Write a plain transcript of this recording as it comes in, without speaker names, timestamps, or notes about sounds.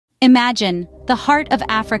Imagine the heart of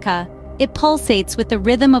Africa. It pulsates with the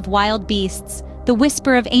rhythm of wild beasts, the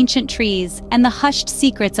whisper of ancient trees, and the hushed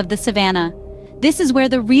secrets of the savannah. This is where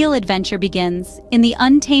the real adventure begins, in the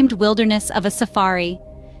untamed wilderness of a safari.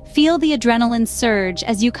 Feel the adrenaline surge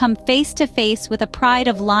as you come face to face with a pride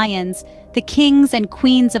of lions, the kings and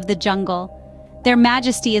queens of the jungle. Their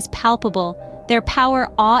majesty is palpable, their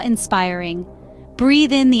power awe-inspiring.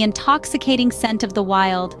 Breathe in the intoxicating scent of the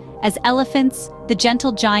wild as elephants, the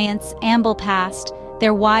gentle giants, amble past,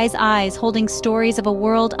 their wise eyes holding stories of a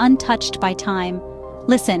world untouched by time.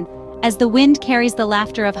 Listen, as the wind carries the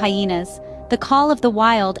laughter of hyenas, the call of the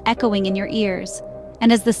wild echoing in your ears.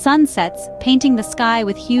 And as the sun sets, painting the sky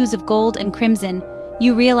with hues of gold and crimson,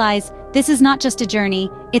 you realize this is not just a journey,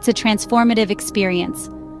 it's a transformative experience.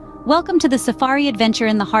 Welcome to the safari adventure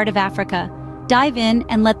in the heart of Africa. Dive in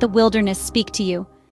and let the wilderness speak to you.